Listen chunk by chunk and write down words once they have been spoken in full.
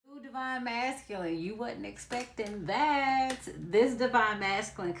divine masculine, you wasn't expecting that. This divine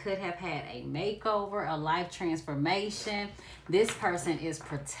masculine could have had a makeover, a life transformation. This person is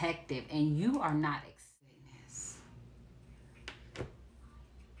protective and you are not expecting this.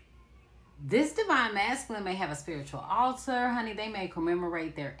 This divine masculine may have a spiritual altar, honey. They may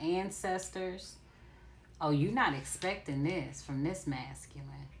commemorate their ancestors. Oh, you're not expecting this from this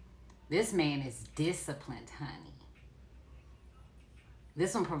masculine. This man is disciplined, honey.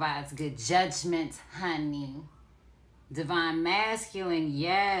 This one provides good judgment, honey. Divine masculine,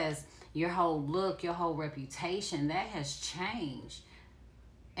 yes. Your whole look, your whole reputation, that has changed.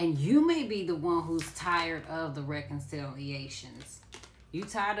 And you may be the one who's tired of the reconciliations. You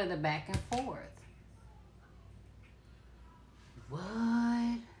tired of the back and forth.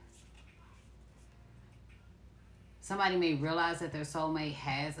 What? Somebody may realize that their soulmate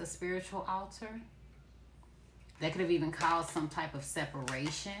has a spiritual altar. That could have even caused some type of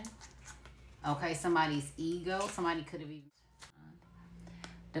separation. Okay, somebody's ego. Somebody could have even...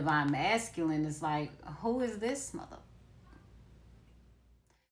 Divine masculine is like, who is this mother?